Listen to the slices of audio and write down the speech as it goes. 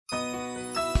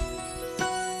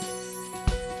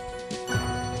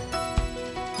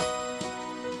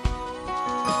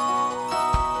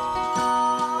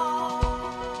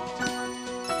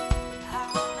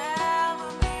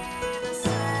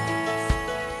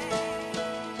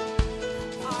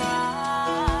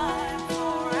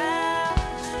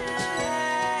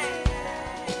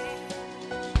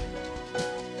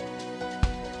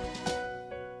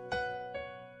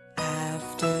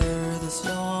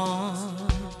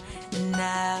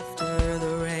After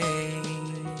the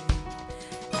rain,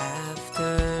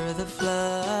 after the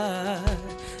flood,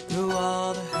 through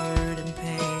all the hurt and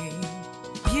pain,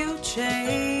 you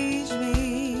changed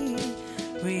me,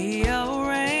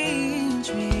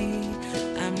 rearrange me.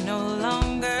 I'm no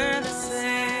longer the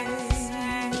same.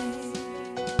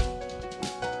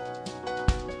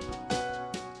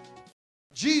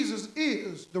 Jesus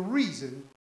is the reason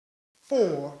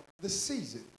for the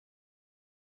season.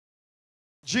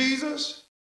 Jesus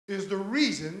is the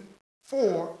reason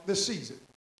for the season.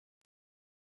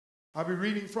 I'll be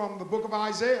reading from the book of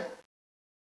Isaiah,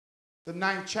 the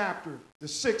 9th chapter, the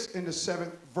 6th and the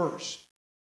 7th verse.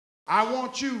 I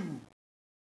want you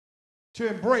to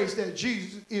embrace that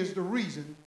Jesus is the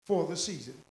reason for the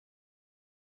season.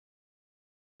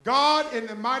 God, in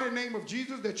the mighty name of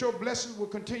Jesus, that your blessings will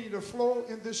continue to flow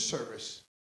in this service.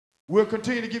 We'll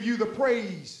continue to give you the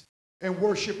praise and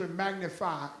worship and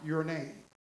magnify your name.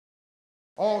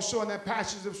 Also in that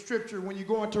passage of scripture, when you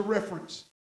go into reference,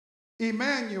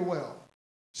 Emmanuel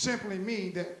simply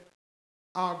means that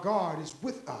our God is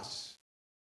with us.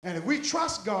 And if we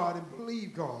trust God and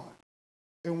believe God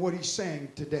in what he's saying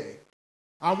today,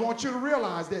 I want you to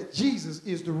realize that Jesus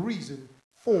is the reason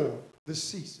for the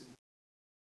season.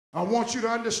 I want you to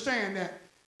understand that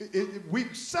we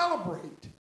celebrate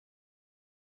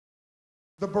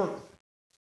the birth.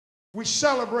 We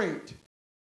celebrate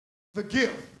the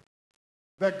gift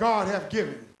that God hath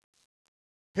given,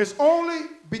 his only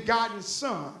begotten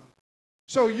Son,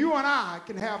 so you and I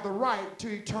can have the right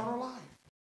to eternal life.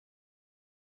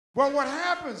 Well, what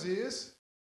happens is,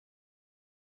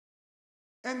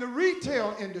 in the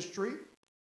retail industry,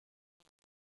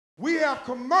 we have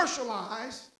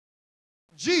commercialized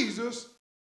Jesus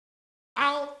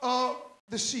out of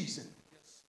the season.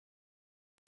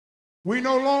 We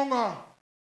no longer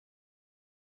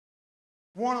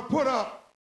want to put up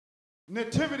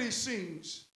nativity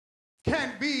scenes.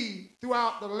 Can't be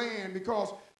throughout the land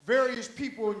because various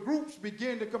people and groups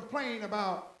begin to complain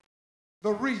about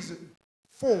the reason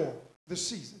for the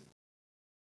season.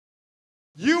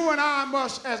 You and I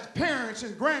must, as parents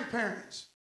and grandparents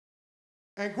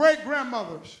and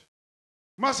great-grandmothers,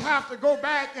 must have to go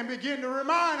back and begin to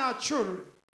remind our children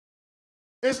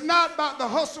it's not about the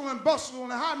hustle and bustle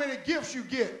and how many gifts you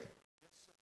get,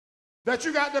 that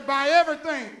you got to buy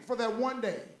everything for that one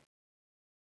day.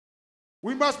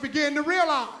 We must begin to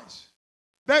realize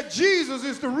that Jesus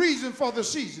is the reason for the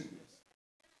season.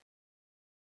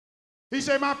 He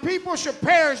said, my people should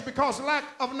perish because of lack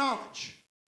of knowledge.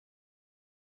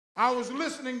 I was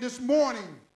listening this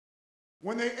morning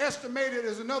when they estimated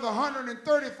there's another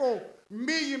 134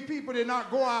 million people did not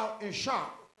go out and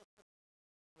shop.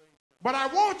 But I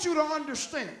want you to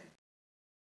understand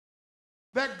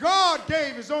that God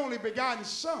gave his only begotten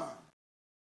Son.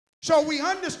 So we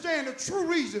understand the true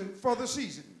reason for the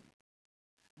season.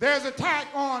 There's attack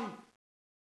on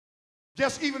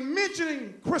just even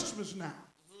mentioning Christmas now.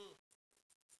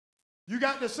 You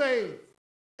got to say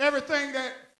everything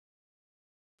that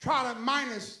try to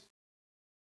minus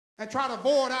and try to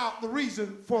void out the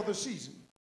reason for the season.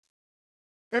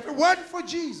 If it wasn't for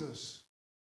Jesus,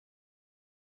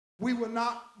 we would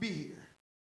not be here.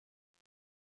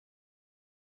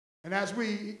 And as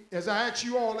I ask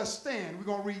you all, let's stand. We're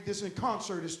going to read this in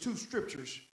concert. It's two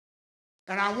scriptures.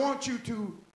 And I want you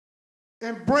to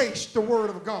embrace the word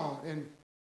of God.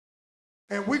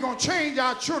 And we're going to change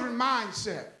our children's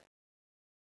mindset.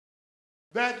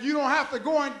 That you don't have to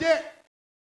go in debt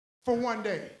for one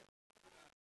day.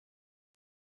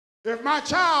 If my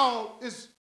child is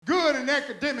good in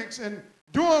academics and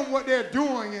doing what they're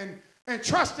doing and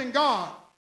trusting God,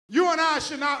 you and I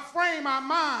should not frame our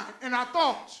mind and our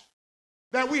thoughts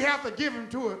that we have to give them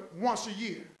to it once a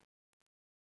year.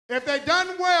 If they've done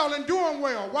well and doing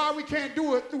well, why we can't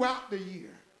do it throughout the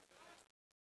year?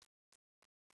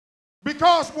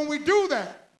 Because when we do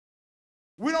that,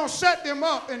 we don't set them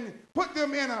up and put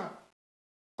them in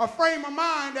a frame of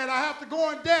mind that I have to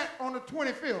go in debt on the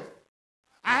 25th.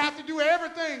 I have to do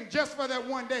everything just for that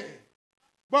one day.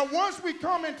 But once we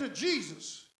come into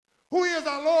Jesus, who is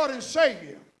our Lord and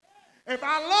Savior, if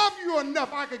I love you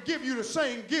enough, I could give you the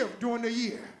same gift during the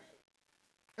year.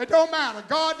 It don't matter.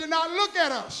 God did not look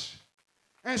at us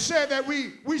and said that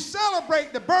we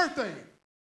celebrate the birthday,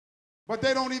 but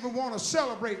they don't even want to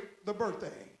celebrate the birthday.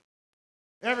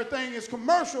 Everything is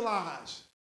commercialized,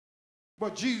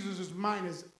 but Jesus is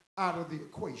minus out of the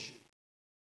equation.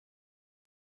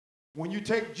 When you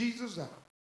take Jesus out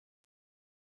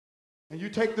and you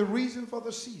take the reason for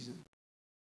the season,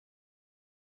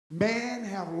 man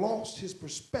have lost his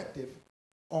perspective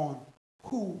on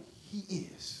who he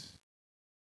is.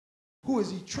 Who is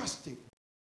he trusting?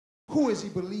 who is he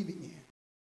believing in?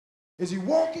 Is he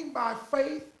walking by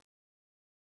faith,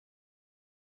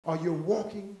 or you're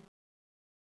walking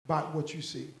by what you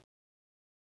see?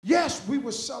 Yes, we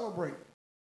will celebrate.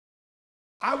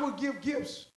 I will give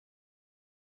gifts.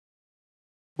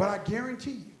 But I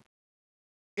guarantee you,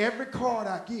 every card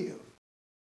I give,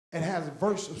 it has a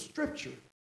verse of scripture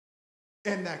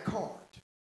in that card.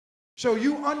 So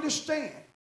you understand,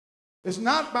 it's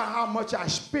not about how much I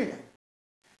spend.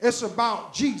 It's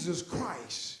about Jesus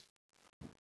Christ.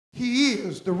 He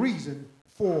is the reason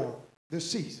for the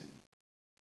season.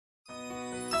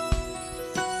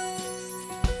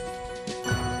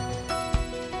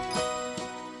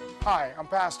 Hi, I'm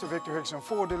Pastor Victor Hickson,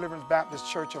 Full Deliverance Baptist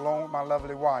Church, along with my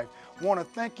lovely wife. I want to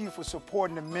thank you for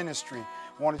supporting the ministry.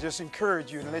 I want to just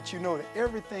encourage you and let you know that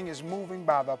everything is moving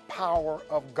by the power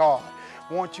of God.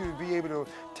 I want you to be able to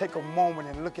take a moment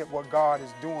and look at what God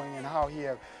is doing and how He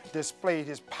has displayed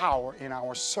His power in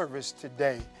our service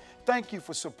today. Thank you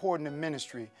for supporting the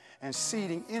ministry and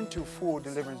seeding into Full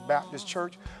Deliverance Baptist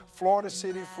Church, Florida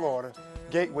City, Florida,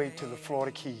 gateway to the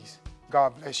Florida Keys.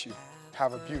 God bless you.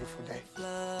 Have a beautiful day.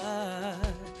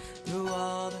 Through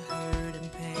all the hurt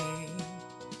and pain,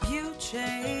 you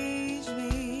change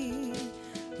me,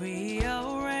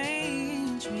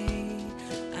 rearrange me.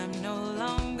 I'm no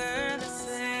longer the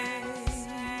same.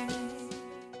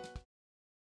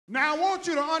 Now I want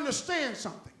you to understand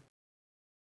something.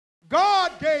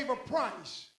 God gave a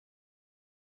price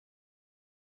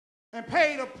and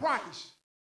paid a price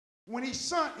when He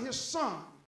sent His Son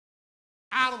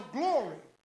out of glory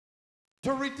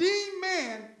to redeem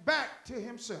man back to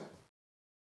Himself.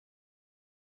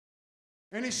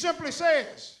 And He simply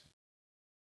says,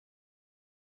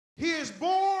 He is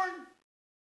born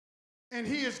and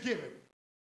He is given.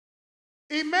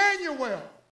 Emmanuel,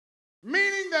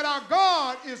 meaning that our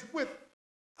God is with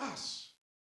us.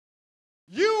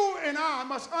 You and I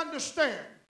must understand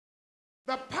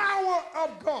the power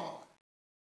of God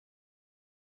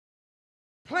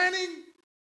planting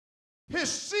His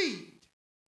seed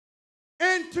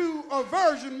into a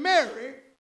Virgin Mary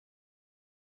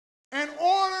in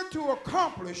order to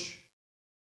accomplish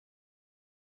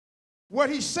what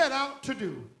He set out to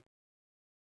do.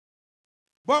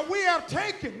 But we have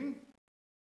taken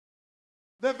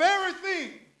the very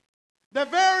thing, the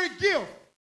very gift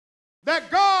that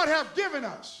God has given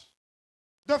us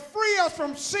to free us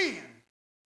from sin,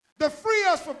 to free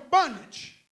us from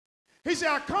bondage. He said,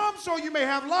 I come so you may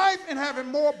have life and have it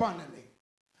more abundantly.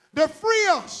 To free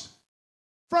us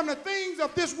from the things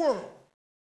of this world.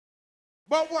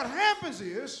 But what happens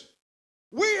is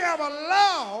we have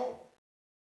allowed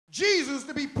Jesus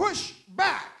to be pushed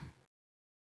back,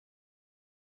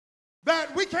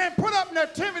 that we can't put up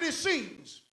nativity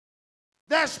scenes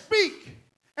that speak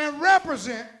and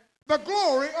represent the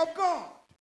glory of God.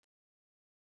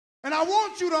 And I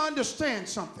want you to understand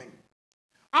something.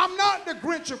 I'm not the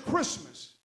Grinch of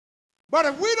Christmas, but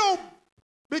if we don't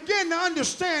begin to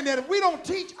understand that, if we don't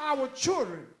teach our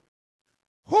children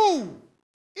who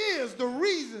is the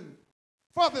reason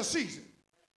for the season,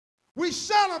 we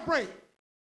celebrate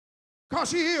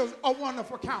because He is a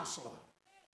wonderful counselor.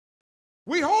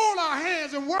 We hold our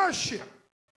hands and worship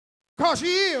because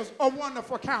He is a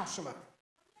wonderful counselor.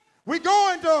 We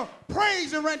go into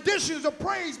praise and renditions of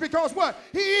praise because what?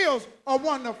 He is a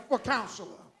wonderful counselor.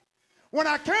 When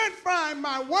I can't find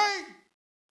my way,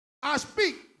 I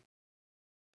speak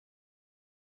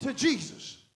to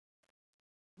Jesus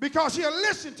because He'll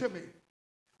listen to me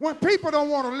when people don't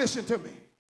want to listen to me.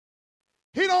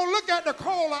 He don't look at the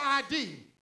caller ID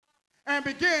and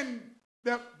begin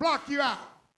to block you out.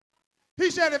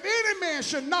 He said, if any man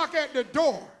should knock at the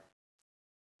door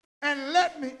and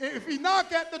if he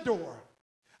knock at the door,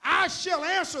 I shall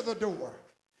answer the door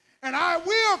and I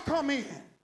will come in.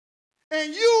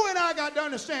 And you and I got to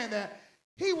understand that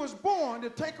He was born to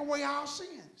take away our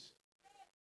sins.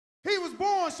 He was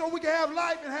born so we can have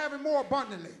life and have it more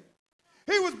abundantly.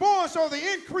 He was born so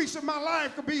the increase of my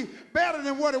life could be better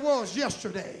than what it was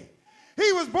yesterday.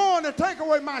 He was born to take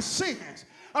away my sins,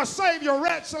 a Savior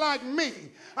wretch like me.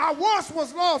 I once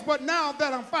was lost, but now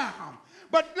that I'm found.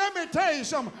 But let me tell you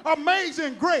something,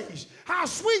 amazing grace, how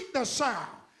sweet the sound.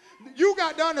 You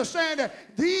got to understand that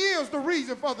He is the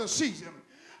reason for the season.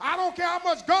 I don't care how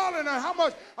much garland or how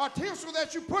much tinsel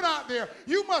that you put out there.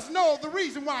 You must know the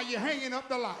reason why you're hanging up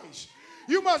the lights.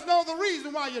 You must know the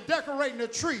reason why you're decorating the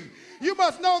tree. You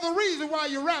must know the reason why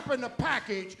you're wrapping the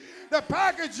package. The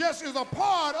package just is a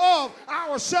part of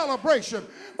our celebration.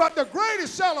 But the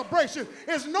greatest celebration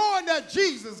is knowing that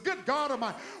Jesus, good God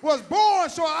Almighty, was born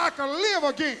so I could live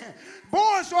again.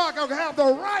 Born so I could have the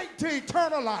right to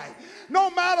eternal life. No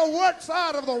matter what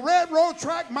side of the railroad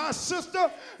track, my sister,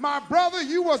 my brother,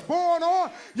 you was born on,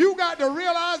 you got to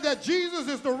realize that Jesus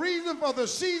is the reason for the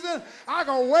season. I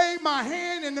can wave my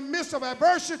hand in the midst of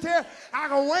adversity. I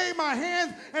can wave my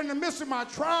hand in the midst of my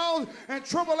trials and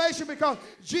tribulation because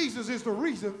Jesus is the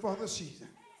reason for the season.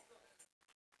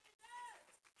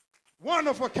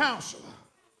 Wonderful Counselor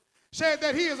said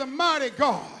that he is a mighty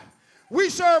God. We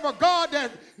serve a God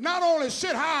that not only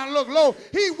sit high and look low,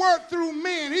 he worked through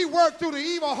men. He worked through the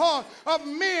evil heart of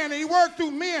men. He worked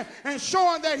through men and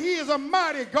showing that he is a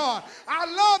mighty God. I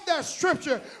love that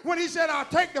scripture when he said, I'll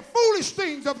take the foolish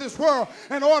things of this world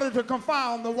in order to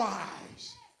confound the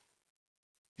wise.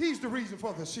 He's the reason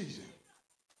for the season.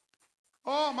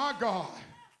 Oh, my God.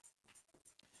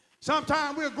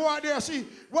 Sometimes we'll go out there and see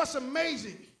what's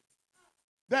amazing,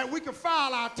 that we can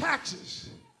file our taxes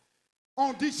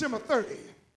on December 30th.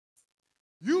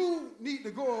 You need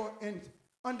to go and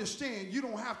understand you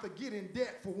don't have to get in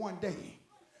debt for one day.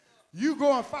 You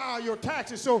go and file your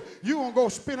taxes, so you won't go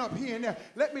spin up here and there.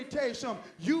 Let me tell you something.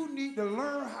 You need to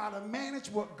learn how to manage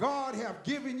what God has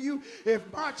given you. If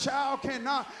my child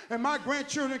cannot and my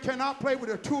grandchildren cannot play with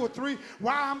a 2 or 3,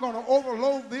 why I'm going to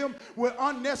overload them with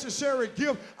unnecessary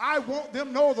gifts? I want them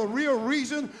to know the real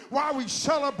reason why we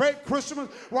celebrate Christmas,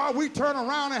 why we turn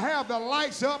around and have the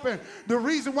lights up, and the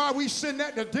reason why we sit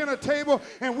at the dinner table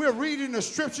and we're reading the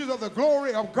scriptures of the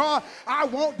glory of God. I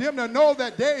want them to know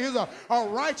that there is a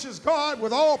righteous God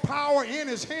with all power in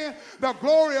his hand, the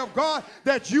glory of God,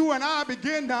 that you and I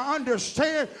begin to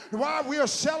understand why we are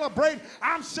celebrating.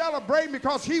 I'm celebrating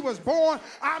because he was born.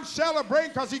 I'm celebrating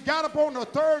because he got up on the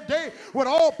 3rd day with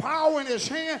all power in his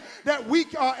hand, that we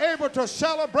are able to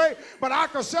celebrate. But I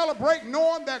can celebrate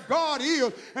knowing that God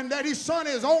is, and that his son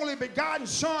is only begotten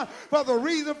son for the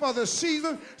reason for the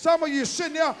season. Some of you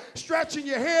sitting there stretching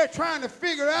your head trying to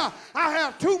figure out, I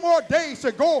have 2 more days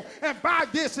to go and buy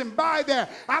this and buy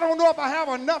that. I don't know if I have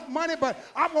enough money, but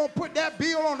I'm going to put that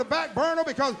bill on the back burner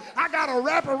because I got a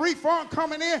rapid refund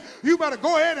coming in. You better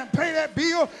go ahead and pay that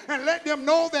bill and let them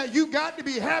know that you got to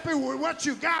be happy with what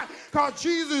you got, because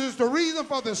Jesus is the reason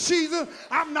for the season.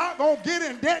 I'm not going to get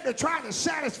in debt to try to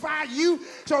satisfy you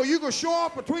so you can show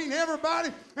up between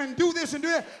everybody and do this and do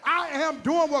that. I am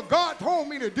doing what God told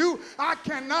me to do. I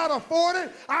cannot afford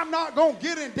it. I'm not going to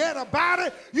get in debt about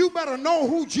it. You better know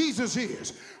who Jesus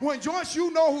is. When once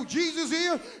you know who Jesus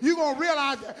is, you're going to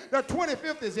realize that the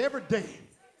 25th is every day.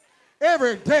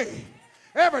 Every day.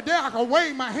 Every day I can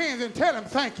wave my hands and tell him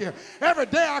thank you. Every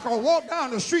day I can walk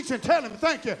down the streets and tell him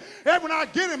thank you. Every when I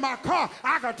get in my car,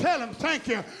 I can tell him thank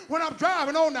you. When I'm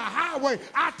driving on the highway,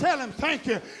 I tell him thank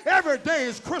you. Every day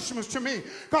is Christmas to me,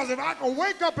 because if I can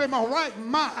wake up in my right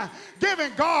mind,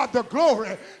 giving God the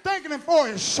glory, thanking him for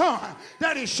his son,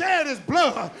 that he shed his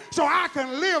blood so I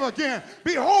can live again.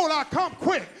 Behold, I come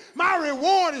quick. My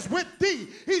reward is with thee.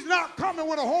 He's not coming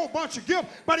with a whole bunch of gifts,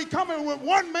 but he's coming with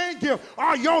one main gift.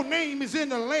 Your name is in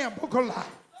the Lamb Book of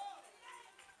Life.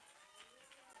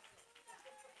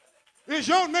 Is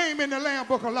your name in the Lamb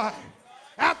Book of Life?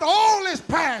 After all this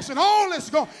past and all this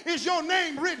gone, is your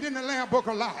name written in the Lamb Book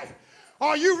of Life?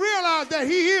 Or you realize that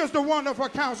he is the wonderful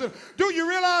counselor? Do you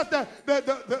realize that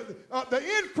the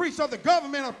increase of the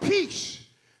government of peace?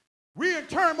 We in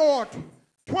turmoil.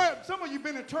 Some of you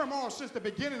been in turmoil since the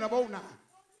beginning of 2009.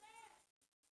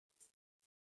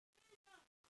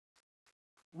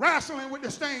 Wrestling with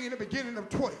this thing in the beginning of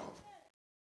 2012.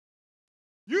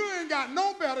 You ain't got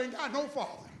no better, ain't got no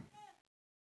father.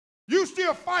 You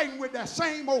still fighting with that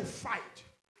same old fight.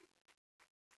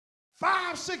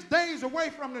 5, 6 days away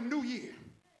from the new year.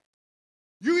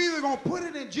 You either going to put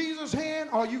it in Jesus' hand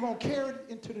or you going to carry it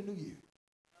into the new year.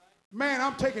 Man,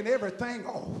 I'm taking everything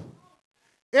off.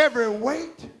 Every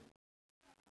weight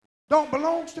don't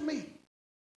belongs to me.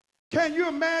 Can you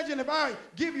imagine if I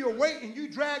give you a weight and you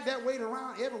drag that weight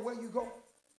around everywhere you go?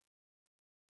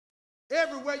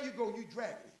 Everywhere you go, you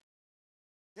drag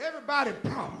it. Everybody's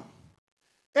problem,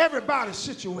 everybody's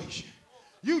situation,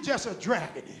 you just are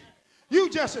dragging it. You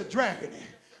just are dragging it.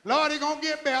 Lord, it's going to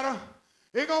get better.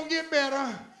 It's going to get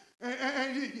better.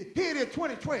 And here it is,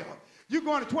 2012. You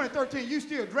going to 2013, you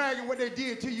still dragging what they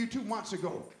did to you 2 months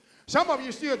ago. Some of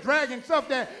you still dragging stuff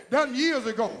that done years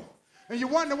ago. And you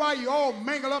wonder why you all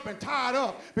mangled up and tied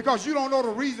up, because you don't know the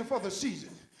reason for the season.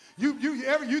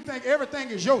 You think everything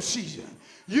is your season.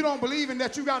 You don't believe in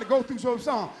that you got to go through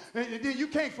something. And then you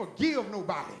can't forgive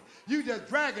nobody. You just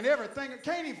dragging everything.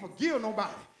 Can't even forgive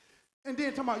nobody. And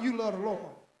then talking about you love the Lord.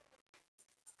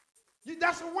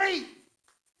 That's a weight.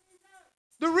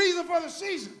 The reason for the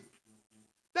season.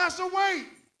 That's a weight.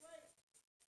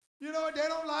 You know, they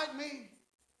don't like me.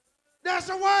 That's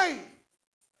a weight.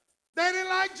 They didn't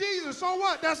like Jesus. So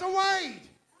what? That's a weight.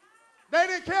 They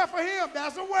didn't care for him.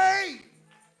 That's a weight.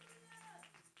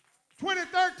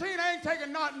 2013 ain't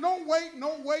taking no weight,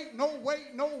 no weight, no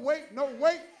weight, no weight, no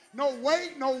weight, no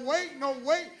weight, no weight, no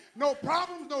weight, no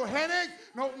problems, no headache,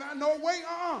 no weight.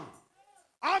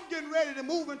 I'm getting ready to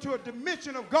move into a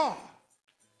dimension of God.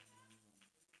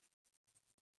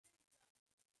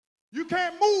 You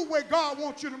can't move where God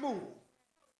wants you to move.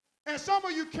 And some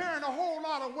of you carrying a whole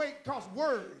lot of weight because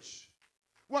words,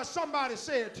 what somebody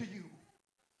said to you.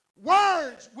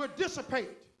 Words will dissipate.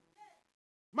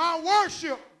 My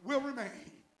worship will remain.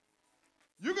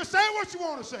 You can say what you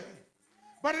want to say,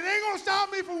 but it ain't going to stop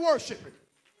me from worshiping.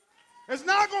 It's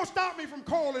not going to stop me from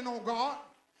calling on God.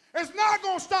 It's not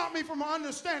going to stop me from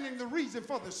understanding the reason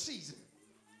for the season.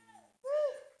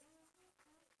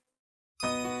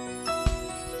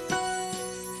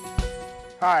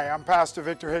 Hi, I'm Pastor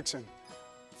Victor Hickson,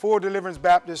 Full Deliverance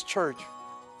Baptist Church,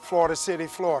 Florida City,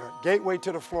 Florida, gateway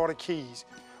to the Florida Keys.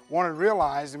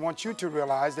 Want you to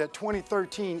realize that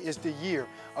 2013 is the year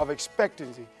of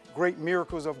expectancy, great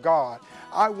miracles of God.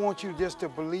 I want you just to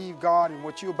believe God, and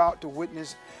what you're about to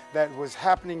witness that was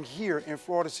happening here in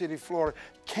Florida City, Florida,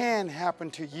 can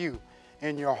happen to you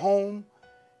in your home,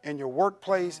 in your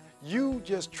workplace. You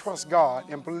just trust God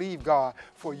and believe God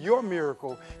for your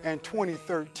miracle in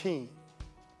 2013.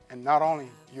 And not only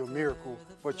your miracle,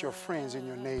 but your friends and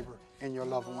your neighbor and your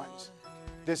loved ones.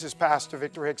 This is Pastor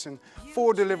Victor Hickson,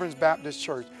 Full Deliverance Baptist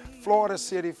Church, Florida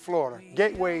City, Florida,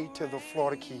 gateway to the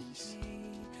Florida Keys.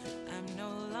 I'm no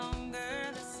longer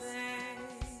the same.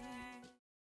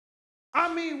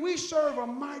 I mean, we serve a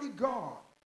mighty God.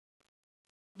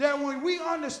 That when we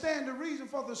understand the reason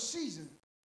for the season,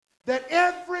 that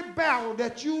every battle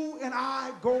that you and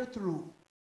I go through,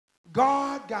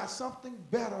 God got something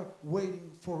better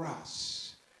waiting for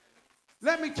us.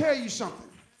 Let me tell you something.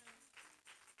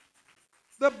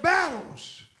 The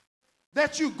battles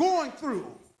that you're going through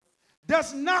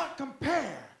does not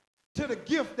compare to the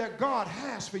gift that God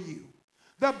has for you.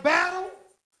 The battle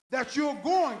that you're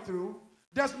going through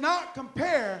does not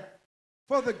compare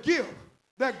for the gift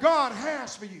that God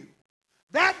has for you.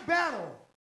 That battle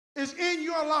is in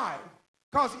your life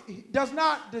because He does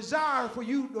not desire for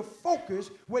you to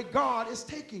focus where God is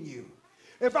taking you.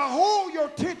 If I hold your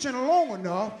attention long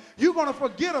enough, you're going to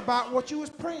forget about what you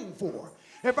was praying for.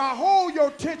 If I hold your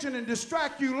attention and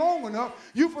distract you long enough,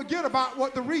 you forget about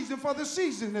what the reason for the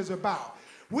season is about.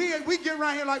 We get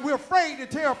around here like we're afraid to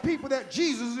tell people that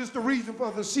Jesus is the reason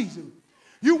for the season.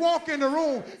 You walk in the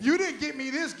room, you didn't get me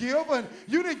this gift, and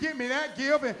you didn't get me that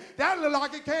gift, and that looked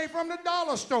like it came from the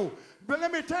dollar store. But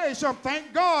let me tell you something,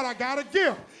 thank God I got a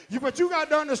gift. But you got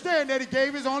to understand that He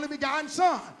gave His only begotten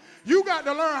Son. You got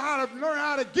to learn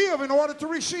how to give in order to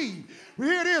receive.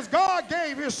 Here it is, God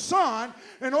gave His Son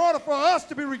in order for us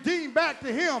to be redeemed back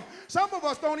to Him. Some of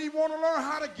us don't even want to learn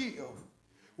how to give.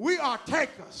 We are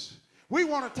takers. We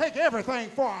want to take everything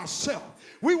for ourselves.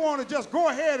 We want to just go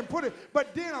ahead and put it,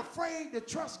 but then afraid to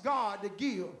trust God to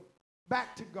give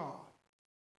back to God.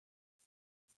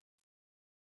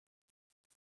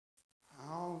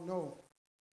 I don't know.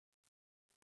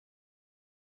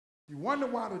 You wonder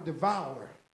why the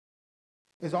devourer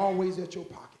is always at your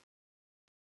pocket,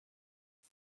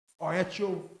 or at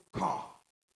your car,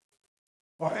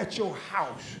 or at your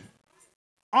house.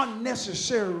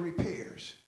 Unnecessary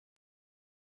repairs.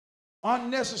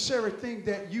 Unnecessary things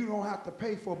that you don't have to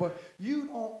pay for, but you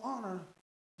don't honor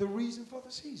the reason for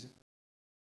the season.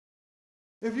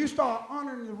 If you start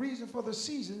honoring the reason for the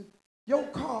season, your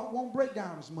car won't break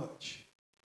down as much.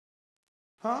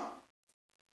 Huh?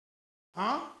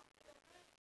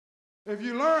 If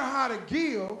you learn how to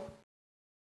give,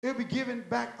 it'll be given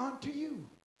back unto you.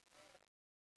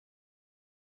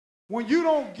 When you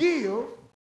don't give,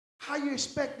 how you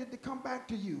expect it to come back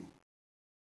to you?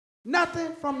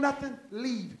 Nothing from nothing,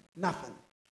 leave nothing.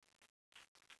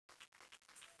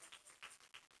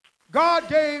 God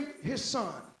gave His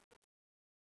Son.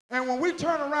 And when we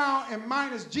turn around and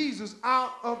minus Jesus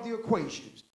out of the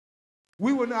equations,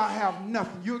 we will not have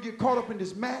nothing. You'll get caught up in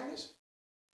this madness.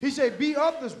 He said, be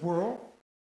of this world.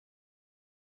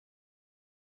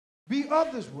 Be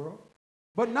of this world,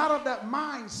 but not of that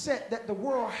mindset that the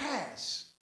world has.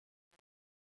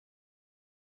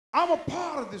 I'm a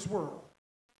part of this world.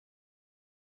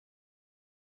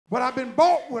 But I've been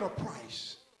bought with a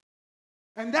price.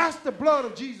 And that's the blood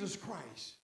of Jesus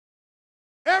Christ.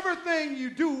 Everything you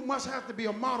do must have to be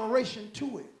a moderation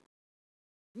to it.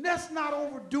 Let's not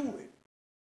overdo it.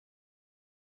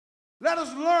 Let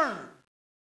us learn.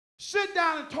 Sit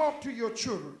down and talk to your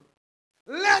children.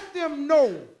 Let them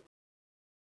know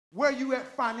where you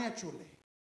at financially.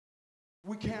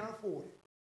 We can't afford it.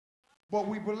 But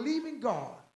we believe in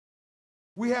God.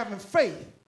 We have faith.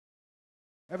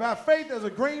 If our faith is a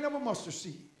grain of a mustard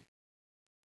seed,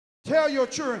 tell your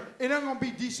children, it ain't going to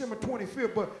be December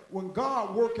 25th, but when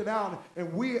God work it out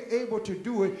and we're able to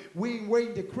do it, we ain't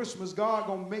waiting till Christmas. God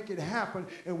going to make it happen,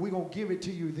 and we're going to give it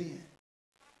to you then.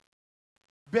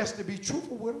 Best to be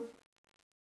truthful with them.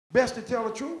 Best to tell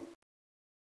the truth.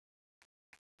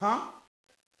 Huh?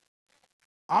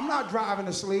 I'm not driving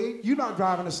a sled. You're not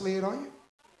driving a sled, are you?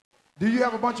 Do you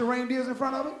have a bunch of reindeers in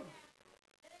front of it?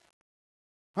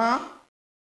 Huh?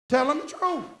 Tell them the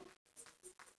truth.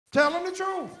 Tell them the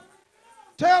truth.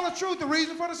 Tell the truth. The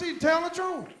reason for the season. Tell the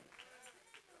truth.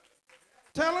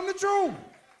 Tell them the truth.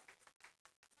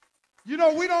 You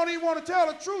know, we don't even want to tell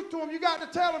the truth to them. You got to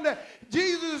tell them that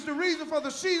Jesus is the reason for the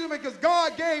season because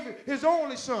God gave his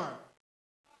only son.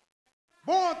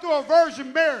 Born through a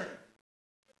Virgin Mary.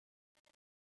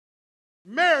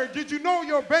 Mary, did you know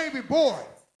your baby boy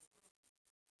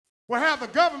will have the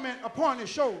government upon his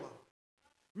shoulder?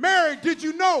 Mary, did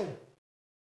you know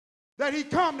that he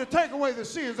come to take away the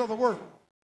sins of the world?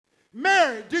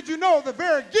 Mary, did you know the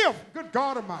very gift, good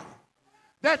God Almighty,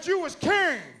 that you was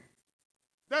carrying,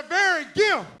 that very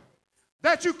gift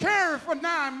that you carried for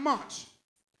 9 months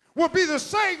will be the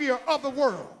Savior of the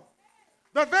world?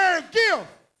 The very gift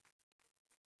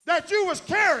that you was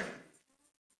carrying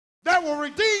that will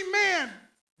redeem man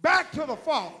back to the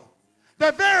Father.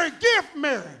 The very gift,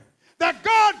 Mary, that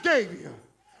God gave you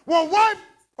will wipe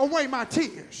away my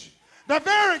tears. The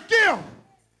very gift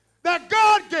that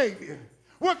God gave you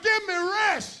will give me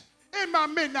rest in my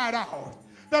midnight hour.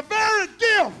 The very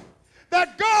gift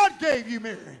that God gave you,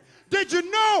 Mary. Did you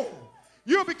know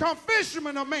you'll become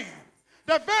fishermen of men?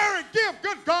 The very gift,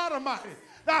 good God Almighty,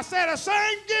 I said the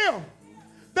same gift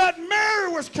that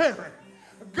Mary was carrying.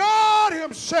 God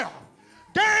himself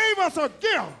gave us a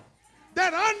gift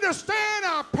that understand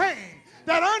our pain,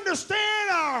 that understand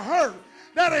our hurt,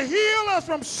 that'll heal us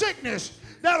from sickness,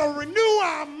 that'll renew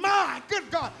our mind,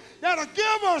 good God, that'll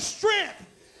give us strength,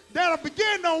 that'll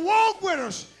begin to walk with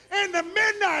us in the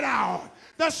midnight hour.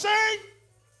 That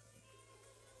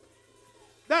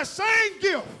same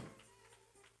gift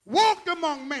walked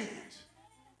among men,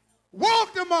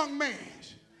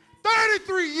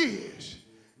 33 years,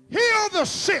 healed the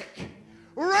sick,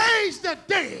 raised the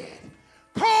dead,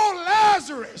 called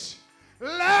Lazarus.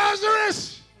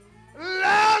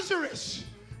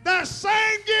 That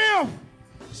same gift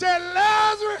said,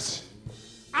 Lazarus,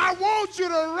 I want you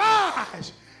to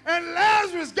rise. And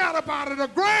Lazarus got up out of the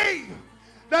grave.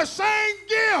 The same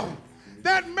gift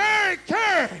that Mary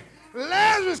carried.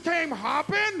 Lazarus came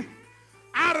hopping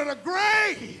out of the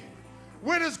grave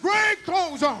with his grave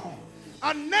clothes on.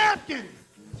 A napkin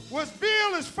was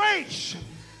filled his face.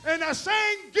 And the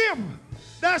same gift,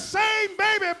 that same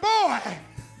baby boy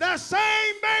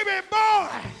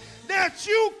that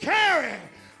you carry,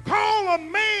 call a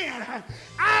man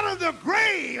out of the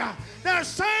grave. That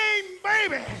same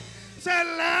baby said,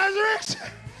 Lazarus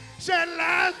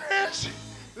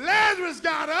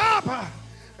got up.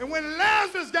 And when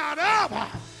Lazarus got up,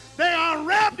 they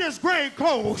unwrapped his grave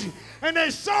clothes and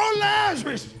they saw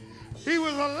Lazarus. He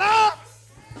was alive.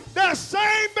 That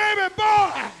same baby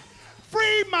boy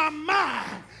freed my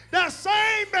mind. That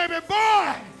same baby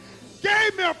boy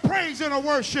gave me a praise and a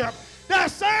worship.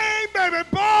 That same baby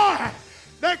boy,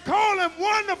 they call him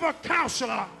Wonderful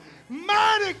Counselor,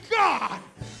 Mighty God,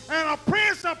 and a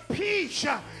Prince of Peace.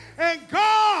 And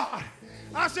God,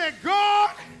 I said,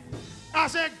 God,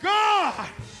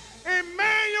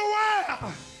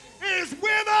 Emmanuel is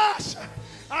with us.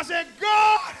 I said,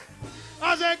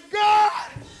 God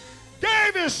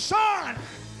gave his son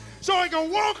so he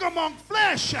can walk among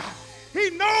flesh. He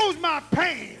knows my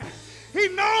pain. He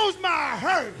knows my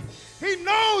hurt. He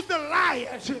knows the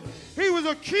liars. He was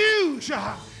accused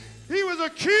of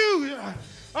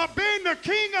being the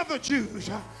king of the Jews.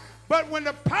 But when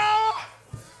the power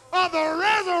of the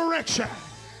resurrection,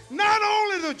 not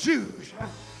only the Jews,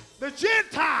 the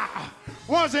Gentile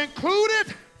was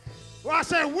included. Well, I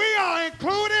said, we are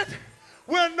included.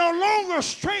 We're no longer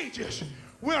strangers.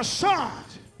 We're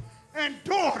sons and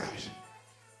daughters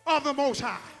of the Most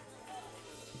High.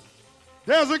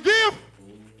 There's a gift.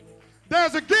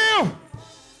 There's a gift.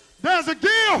 There's a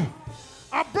gift.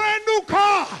 A brand new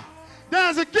car.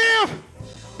 There's a gift.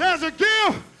 There's a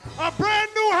gift. a brand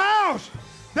new house.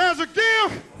 There's a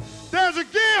gift. There's a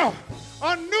gift.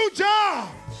 A new job.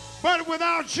 But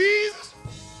without Jesus,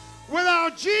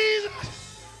 without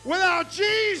Jesus, without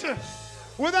Jesus,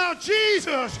 without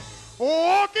Jesus,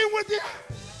 walking with you,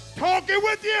 talking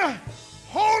with you,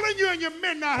 holding you in your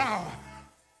midnight hour.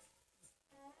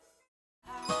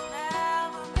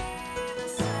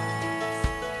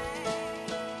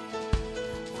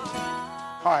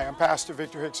 Hi, I'm Pastor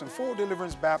Victor Hickson, Full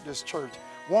Deliverance Baptist Church.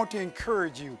 Want to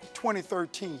encourage you,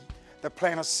 2013, to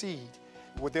plant a seed.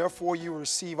 Well, therefore you will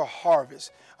receive a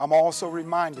harvest. I'm also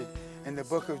reminded in the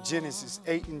book of Genesis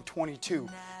 8:22,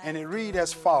 and it reads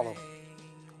as follows: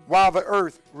 while the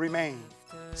earth remained,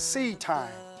 seed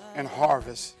time and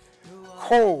harvest,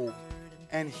 cold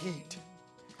and heat,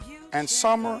 and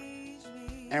summer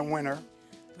and winter,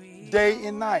 day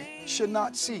and night should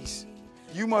not cease.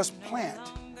 You must plant.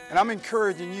 And I'm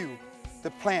encouraging you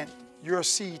to plant your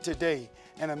seed today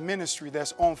in a ministry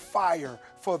that's on fire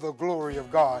for the glory of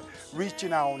God,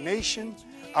 reaching our nation,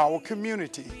 our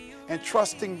community, and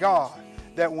trusting God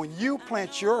that when you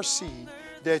plant your seed,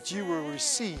 that you will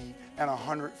receive an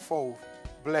 100-fold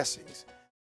blessings.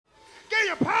 Give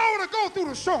you power to go through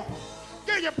the storm.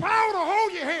 Give you power to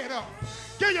hold your head up.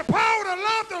 Give you power to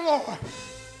love the Lord.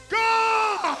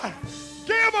 God,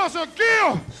 give us a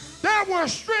gift that will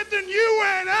strengthen you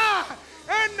and I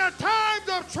in the times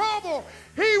of trouble.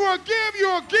 He will give you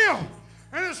a gift.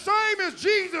 And the same as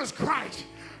Jesus Christ,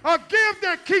 a gift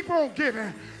that keep on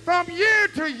giving from year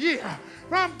to year,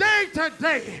 from day to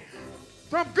day,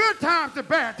 from good times to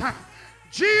bad times.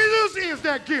 Jesus is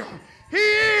that gift. He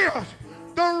is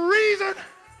the reason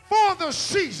for the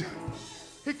season.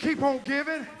 He keep on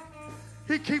giving.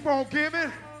 He keep on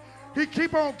giving. He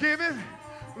keep on giving.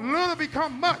 Little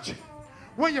become much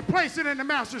when you place it in the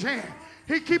master's hand.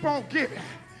 He keep on giving.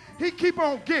 He keep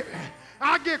on giving.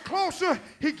 I get closer,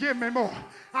 he give me more.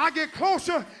 I get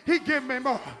closer, he give me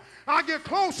more. I get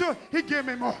closer, he give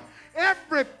me more.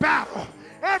 Every battle,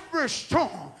 every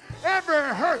storm, every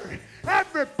hurt,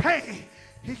 every pain,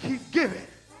 he keep giving.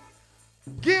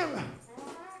 Give,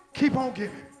 keep on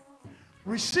giving.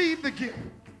 Receive the gift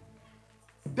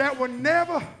that will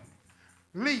never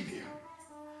leave you,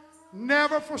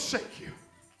 never forsake you.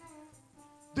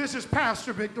 This is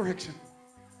Pastor Victor Hickson,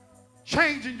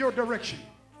 changing your direction,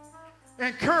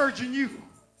 encouraging you.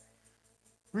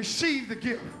 Receive the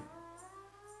gift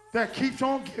that keeps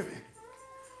on giving.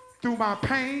 Through my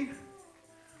pain,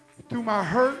 through my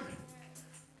hurt,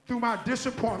 through my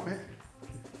disappointment,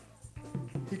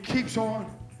 he keeps on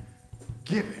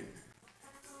giving.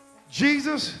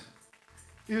 Jesus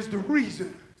is the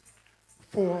reason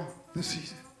for the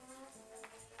season.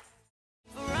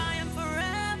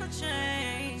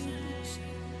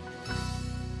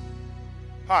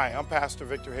 Hi, I'm Pastor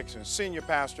Victor Hickson, Senior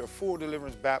Pastor of Full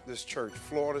Deliverance Baptist Church,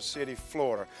 Florida City,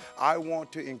 Florida. I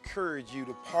want to encourage you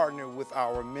to partner with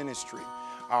our ministry.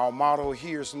 Our motto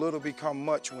here is little become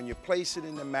much when you place it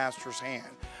in the Master's hand.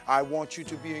 I want you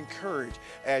to be encouraged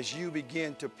as you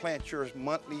begin to plant your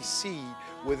monthly seed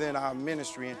within our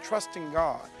ministry and trusting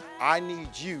God. I need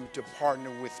you to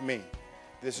partner with me.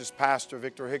 This is Pastor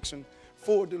Victor Hickson,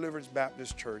 Full Deliverance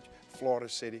Baptist Church, Florida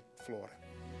City, Florida.